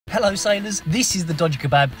Hello sailors, this is the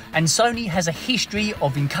Dodgykebaab, and Sony has a history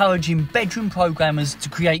of encouraging bedroom programmers to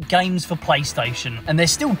create games for PlayStation, and they're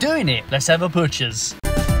still doing it. Let's have a butchers.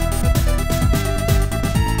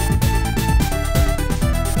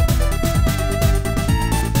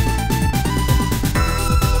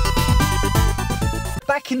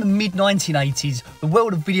 Back in the mid-1980s, the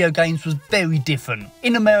world of video games was very different.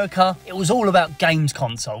 In America, it was all about games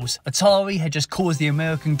consoles. Atari had just caused the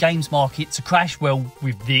American games market to crash, well,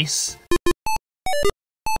 with this.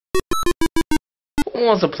 Who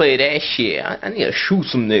wants to play that shit? I need to shoot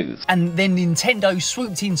some niggas. And then Nintendo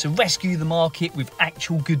swooped in to rescue the market with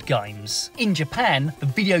actual good games. In Japan, the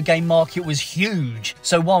video game market was huge.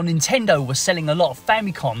 So while Nintendo was selling a lot of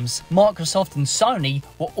Famicoms, Microsoft and Sony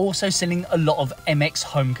were also selling a lot of MX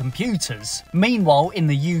home computers. Meanwhile, in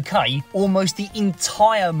the UK, almost the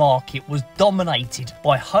entire market was dominated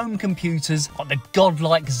by home computers like the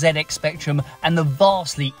godlike ZX Spectrum and the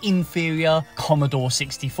vastly inferior Commodore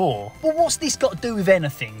 64. But what's this got to do with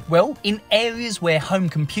anything? Well, in areas where home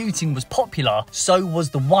computing was popular, so was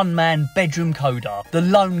the one-man bedroom coder, the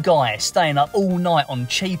lone guy staying up all night on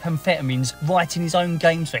cheap amphetamines writing his own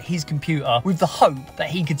games for his computer with the hope that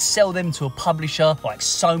he could sell them to a publisher like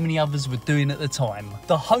so many others were doing at the time.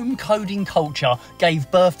 The home coding culture gave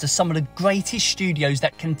birth to some of the greatest studios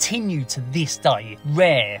that continue to this day.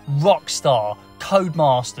 Rare, Rockstar,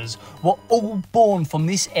 Codemasters were all born from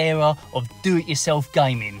this era of do-it-yourself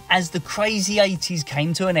gaming. As the crazy 80s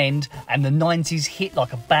came to an end and the 90s hit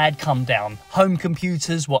like a bad come down, home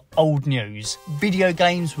computers were old news. Video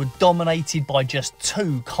games were dominated by just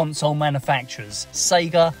two console manufacturers,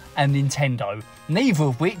 Sega and Nintendo, neither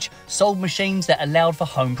of which sold machines that allowed for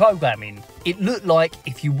home programming. It looked like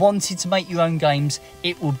if you wanted to make your own games,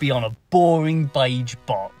 it would be on a boring beige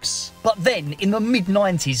box. But then, in the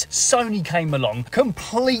mid-90s, Sony came along,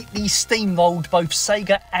 completely steamrolled both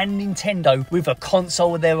Sega and Nintendo with a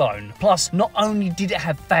console of their own. Plus, not only did it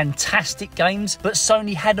have fantastic games, but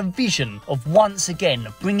Sony had a vision of once again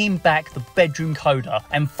bringing back the bedroom coder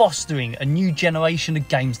and fostering a new generation of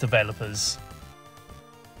games developers.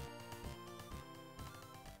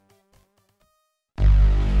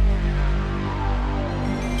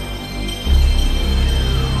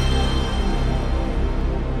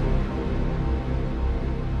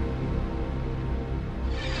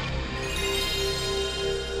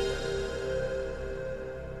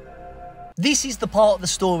 This is the part of the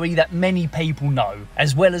story that many people know.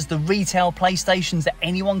 As well as the retail PlayStations that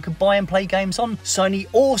anyone could buy and play games on, Sony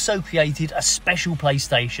also created a special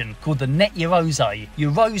PlayStation called the Net Yorose.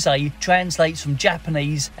 Yorose translates from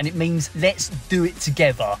Japanese and it means let's do it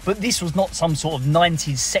together. But this was not some sort of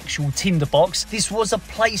 90s sexual tinderbox. This was a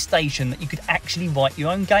PlayStation that you could actually write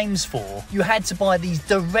your own games for. You had to buy these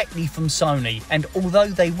directly from Sony, and although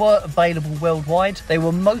they were available worldwide, they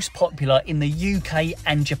were most popular in the UK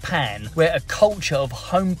and Japan, where a culture of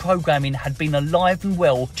home programming had been alive and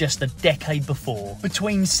well just a decade before.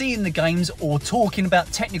 Between seeing the games or talking about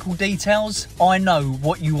technical details, I know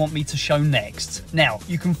what you want me to show next. Now,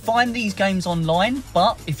 you can find these games online,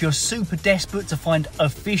 but if you're super desperate to find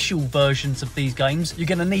official versions of these games, you're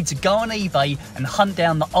going to need to go on eBay and hunt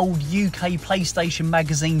down the old UK PlayStation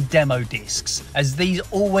magazine demo discs, as these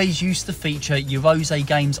always used to feature Yorose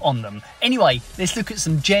games on them. Anyway, let's look at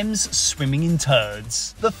some gems swimming in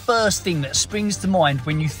turds. The first thing that springs to mind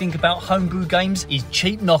when you think about homebrew games is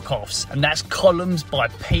cheap knockoffs, and that's Columns by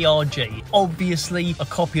PRG. Obviously a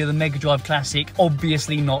copy of the Mega Drive classic,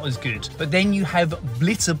 obviously not as good. But then you have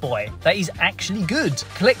Blitter Boy, that is actually good.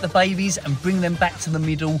 Collect the babies and bring them back to the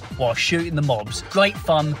middle while shooting the mobs. Great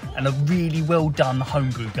fun and a really well done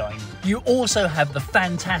homebrew game. You also have the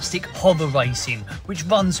fantastic Hover Racing, which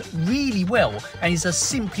runs really well and is a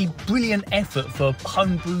simply brilliant effort for a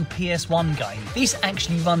homebrew PS1 game. This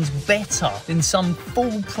actually runs better than some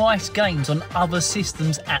full-price games on other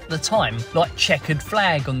systems at the time, like Checkered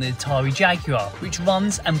Flag on the Atari Jaguar, which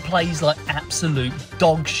runs and plays like absolute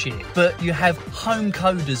dog shit. But you have home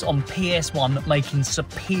coders on PS1 making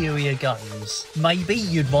superior games. Maybe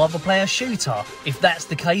you'd rather play a shooter. If that's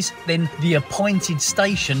the case, then The Appointed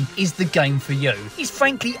Station is the game for you. It's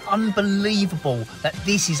frankly unbelievable that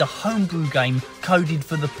this is a homebrew game coded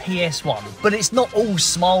for the PS1. But it's not all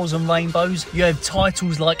smiles and rainbows. You have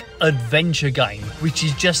titles like A adventure game, which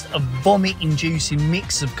is just a vomit-inducing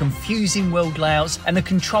mix of confusing world layouts and a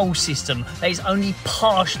control system that is only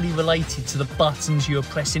partially related to the buttons you are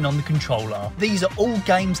pressing on the controller. These are all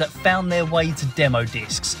games that found their way to demo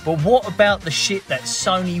discs, but what about the shit that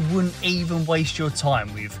Sony wouldn't even waste your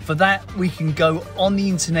time with? For that, we can go on the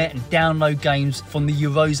internet and download games from the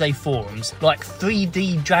Eurose forums, like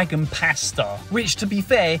 3D Dragon Pasta, which, to be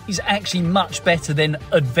fair, is actually much better than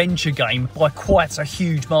Adventure Game by quite a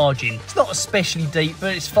huge margin. It's not especially deep,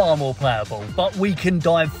 but it's far more playable. But we can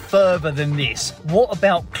dive further than this. What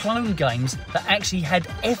about clone games that actually had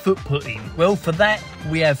effort put in? Well, for that,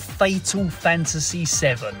 we have Fatal Fantasy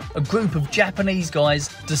VII. A group of Japanese guys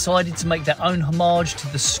decided to make their own homage to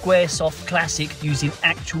the Squaresoft classic using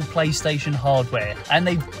actual PlayStation hardware, and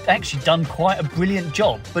they've actually done quite a brilliant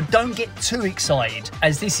job. But don't get too excited,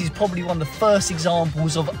 as this is probably one of the first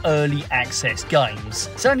examples of early access games.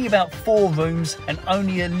 It's only about 4 rooms and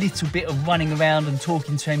only a little bit of running around and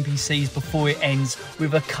talking to NPCs before it ends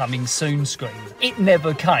with a coming soon screen. It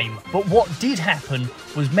never came, but what did happen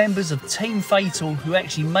was members of Team Fatal who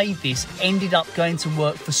actually made this ended up going to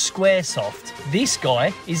work for Squaresoft. This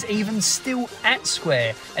guy is even still at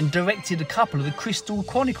Square and directed a couple of the Crystal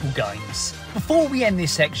Chronicle games. Before we end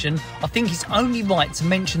this section, I think it's only right to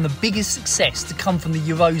mention the biggest success to come from the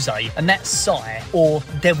Eurose, and that's Psy, or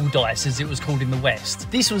Devil Dice as it was called in the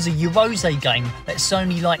West. This was a Eurose game that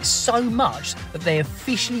Sony liked so much that they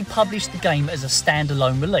officially published the game as a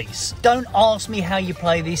standalone release. Don't ask me how you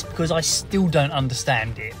play this because I still don't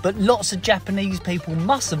understand it, but lots of Japanese people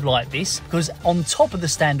must have liked this because on top of the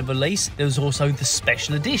standard release there was also the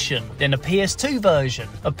special edition, then a PS2 version,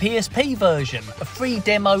 a PSP version, a free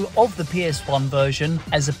demo of the PS1 version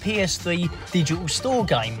as a PS3 digital store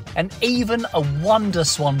game, and even a Wonder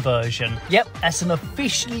Swan version. Yep, that's an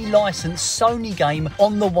officially licensed Sony game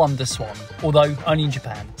on the Wonder Swan, although only in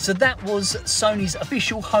Japan. So that was Sony's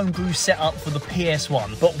official homebrew setup for the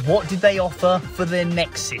PS1, but what did they offer for their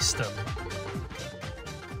next system?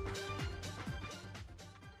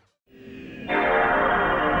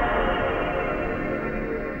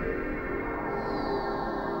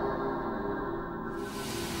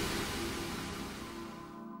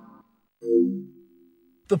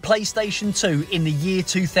 The PlayStation 2 in the year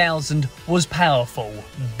 2000 was powerful,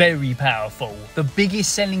 very powerful, the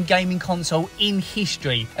biggest selling gaming console in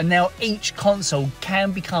history, and now each console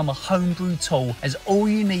can become a homebrew tool, as all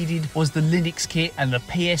you needed was the Linux kit and the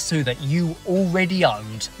PS2 that you already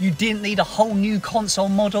owned. You didn't need a whole new console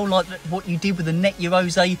model like what you did with the Net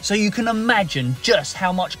Eurose, so you can imagine just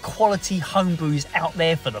how much quality homebrew is out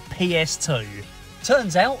there for the PS2.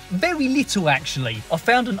 Turns out, very little actually. I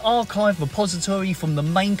found an archive repository from the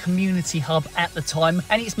main community hub at the time,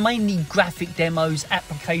 and it's mainly graphic demos,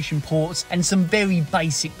 application ports, and some very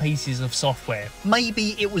basic pieces of software.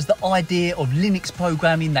 Maybe it was the idea of Linux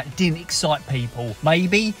programming that didn't excite people.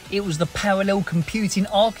 Maybe it was the parallel computing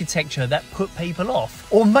architecture that put people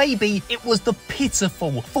off. Or maybe it was the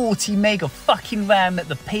pitiful 40 meg of fucking RAM that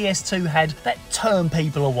the PS2 had that turned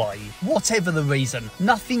people away. Whatever the reason,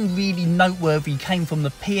 nothing really noteworthy came from the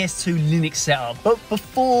PS2 Linux setup. But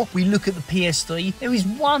before we look at the PS3, there is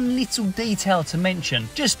one little detail to mention,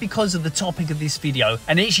 just because of the topic of this video,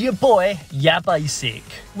 and it's your boy, Ya Basic.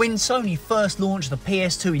 When Sony first launched the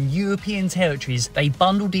PS2 in European territories, they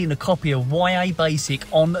bundled in a copy of YA Basic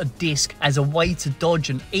on a disc as a way to dodge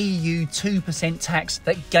an EU 2% tax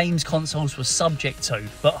that games consoles were subject to,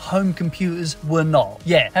 but home computers were not.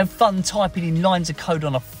 Yeah, have fun typing in lines of code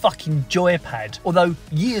on a fucking joypad. Although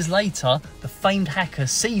years later, the famed hacker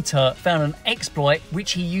C-Turt found an exploit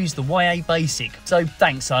which he used the YA Basic. So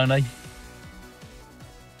thanks, Sony.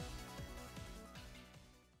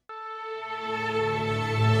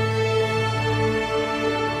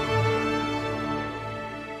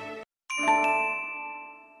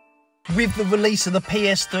 With the release of the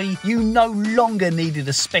PS3, you no longer needed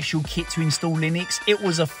a special kit to install Linux. It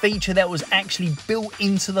was a feature that was actually built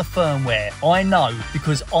into the firmware. I know,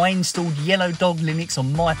 because I installed Yellow Dog Linux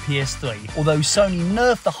on my PS3, although Sony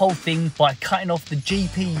nerfed the whole thing by cutting off the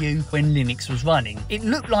GPU when Linux was running. It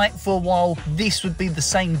looked like for a while this would be the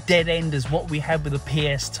same dead end as what we had with the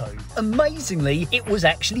PS2. Amazingly, it was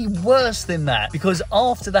actually worse than that, because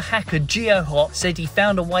after the hacker GeoHot said he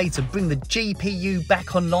found a way to bring the GPU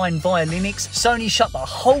back online via via Linux, Sony shut the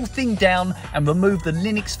whole thing down and removed the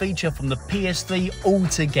Linux feature from the PS3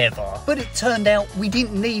 altogether. But it turned out we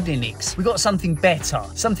didn't need Linux. We got something better,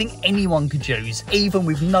 something anyone could use, even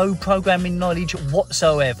with no programming knowledge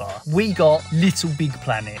whatsoever. We got Little Big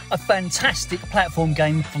Planet, a fantastic platform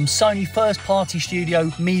game from Sony first-party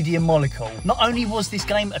studio Media Molecule. Not only was this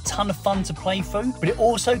game a ton of fun to play through, but it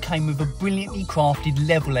also came with a brilliantly crafted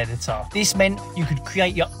level editor. This meant you could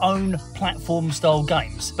create your own platform-style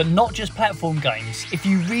games, but not just platform games. If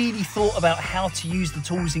you really thought about how to use the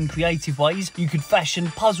tools in creative ways, you could fashion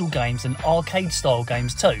puzzle games and arcade-style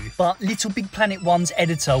games too. But Little Big Planet 1's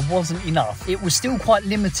editor wasn't enough. It was still quite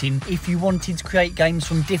limiting if you wanted to create games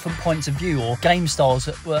from different points of view or game styles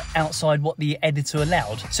that were outside what the editor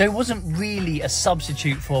allowed. So it wasn't really a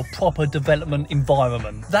substitute for a proper development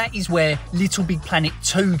environment. That is where Little Big Planet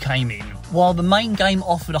 2 came in. While the main game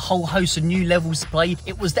offered a whole host of new levels to play,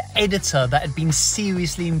 it was the editor that had been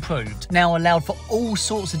seriously improved, now allowed for all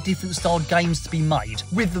sorts of different styled games to be made.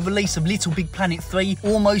 With the release of Little Big Planet 3,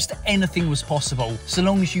 almost anything was possible, so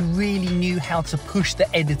long as you really knew how to push the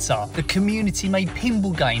editor. The community made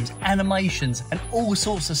pinball games, animations, and all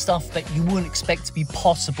sorts of stuff that you wouldn't expect to be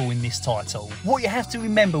possible in this title. What you have to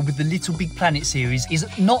remember with the Little Big Planet series is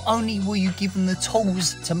that not only were you given the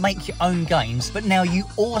tools to make your own games, but now you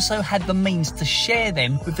also had the means to share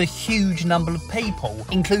them with a huge number of people,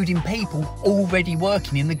 including people already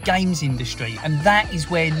working in the games industry. And that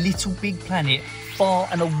is where Little Big Planet far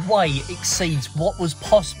and away exceeds what was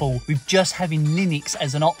possible with just having Linux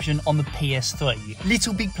as an option on the PS3.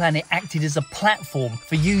 Little Big Planet acted as a platform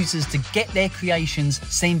for users to get their creations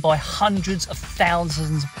seen by hundreds of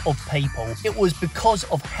thousands of people. It was because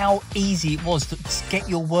of how easy it was to get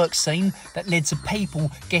your work seen that led to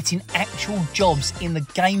people getting actual jobs in the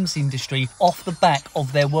games industry off the back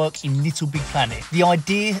of their work in Little Big Planet. The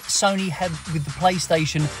idea Sony had with the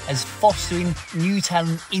PlayStation as fostering new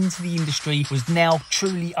talent into the industry was now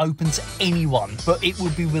truly open to anyone, but it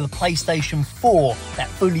would be with a PlayStation 4 that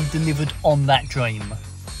fully delivered on that dream.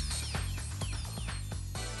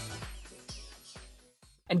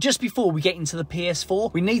 And just before we get into the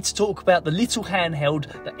PS4, we need to talk about the little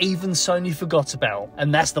handheld that even Sony forgot about,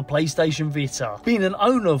 and that's the PlayStation Vita. Being an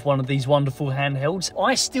owner of one of these wonderful handhelds,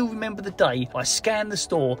 I still remember the day I scanned the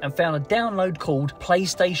store and found a download called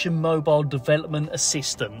PlayStation Mobile Development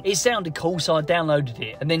Assistant. It sounded cool, so I downloaded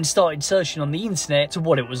it and then started searching on the internet to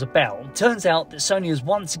what it was about. Turns out that Sony is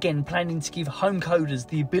once again planning to give home coders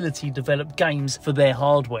the ability to develop games for their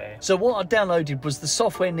hardware. So what I downloaded was the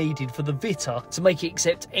software needed for the Vita to make it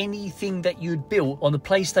accept anything that you'd built on the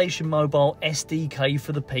PlayStation Mobile SDK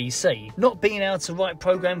for the PC. Not being able to write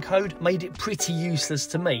program code made it pretty useless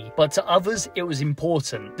to me, but to others it was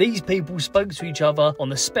important. These people spoke to each other on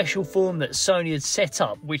the special forum that Sony had set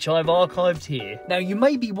up, which I've archived here. Now you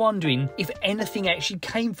may be wondering if anything actually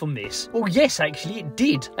came from this. Well, yes, actually it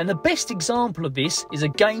did, and the best example of this is a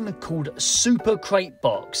game called Super Crate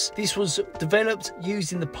Box. This was developed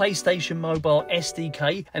using the PlayStation Mobile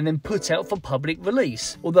SDK and then put out for public release.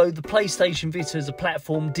 Although the PlayStation Vita as a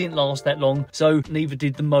platform didn't last that long, so neither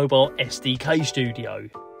did the mobile SDK studio.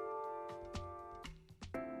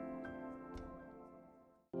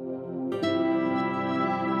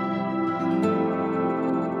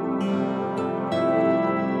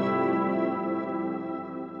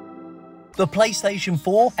 The PlayStation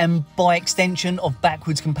 4, and by extension of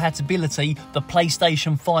backwards compatibility, the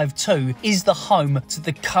PlayStation 5 too, is the home to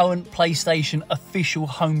the current PlayStation official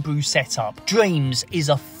Homebrew setup. Dreams is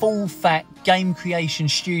a full-fat game creation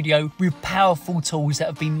studio with powerful tools that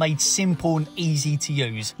have been made simple and easy to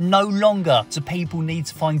use. No longer do people need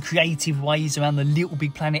to find creative ways around the Little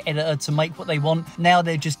Big Planet editor to make what they want. Now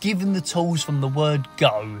they're just given the tools from the word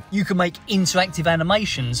go. You can make interactive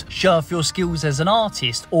animations, show off your skills as an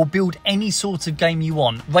artist, or build any sort of game you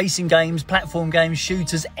want. Racing games, platform games,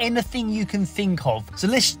 shooters, anything you can think of. So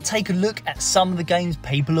let's take a look at some of the games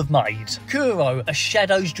people have made. Kuro, A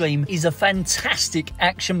Shadow's Dream is a fantastic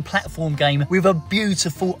action platform game with a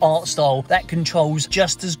beautiful art style that controls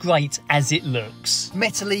just as great as it looks.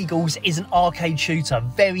 Metal Eagles is an arcade shooter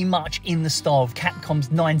very much in the style of Capcom's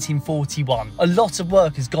 1941. A lot of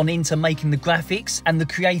work has gone into making the graphics, and the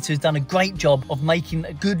creator has done a great job of making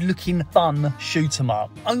a good looking fun shoot 'em up.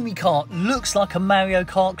 Omi Kart looks like a Mario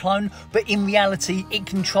Kart clone, but in reality it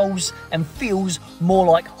controls and feels more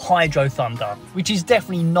like Hydro Thunder, which is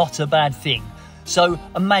definitely not a bad thing. So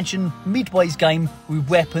imagine Midway's game with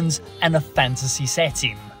weapons and a fantasy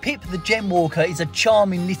setting. Pip the Gem Walker is a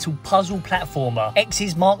charming little puzzle platformer.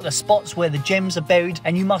 X's mark the spots where the gems are buried,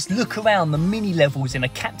 and you must look around the mini levels in a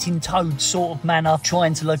Captain Toad sort of manner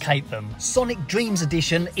trying to locate them. Sonic Dreams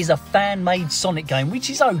Edition is a fan-made Sonic game, which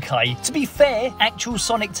is okay. To be fair, actual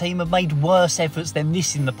Sonic team have made worse efforts than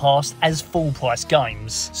this in the past as full-price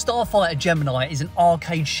games. Starfighter Gemini is an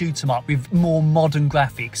arcade shoot-'em-up with more modern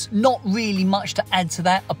graphics. Not really much to add to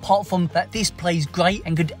that, apart from that this plays great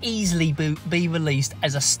and could easily be released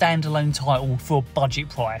as a standalone title for a budget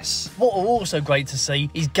price. What are also great to see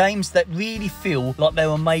is games that really feel like they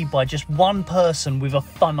were made by just one person with a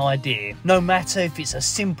fun idea. No matter if it's a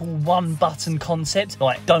simple one-button concept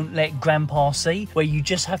like Don't Let Grandpa See, where you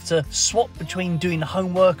just have to swap between doing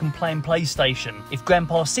homework and playing PlayStation. If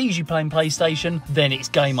Grandpa sees you playing PlayStation, then it's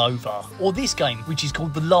game over. Or this game, which is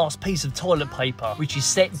called The Last Piece of Toilet Paper, which is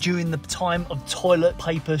set during the time of toilet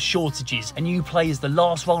paper shortages, and you play as the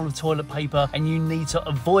last roll of toilet paper and you need to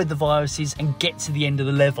avoid the viruses and get to the end of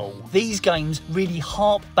the level. These games really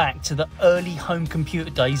harp back to the early home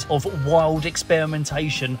computer days of wild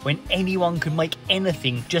experimentation, when anyone could make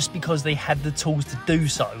anything just because they had the tools to do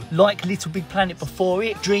so. Like Little Big Planet before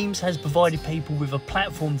it, Dreams has provided people with a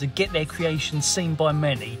platform to get their creations seen by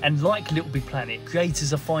many, and like Little Big Planet,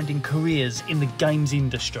 creators are finding careers in the games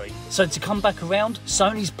industry. So to come back around,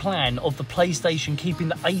 Sony's plan of the PlayStation keeping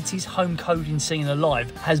the 80s home coding scene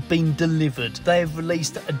alive has been delivered. They have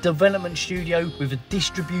released a development studio with a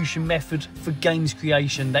distribution method for games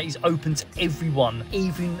creation that is open to everyone,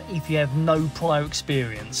 even if you have no prior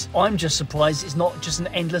experience. I'm just surprised it's not just an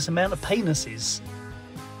endless amount of penises.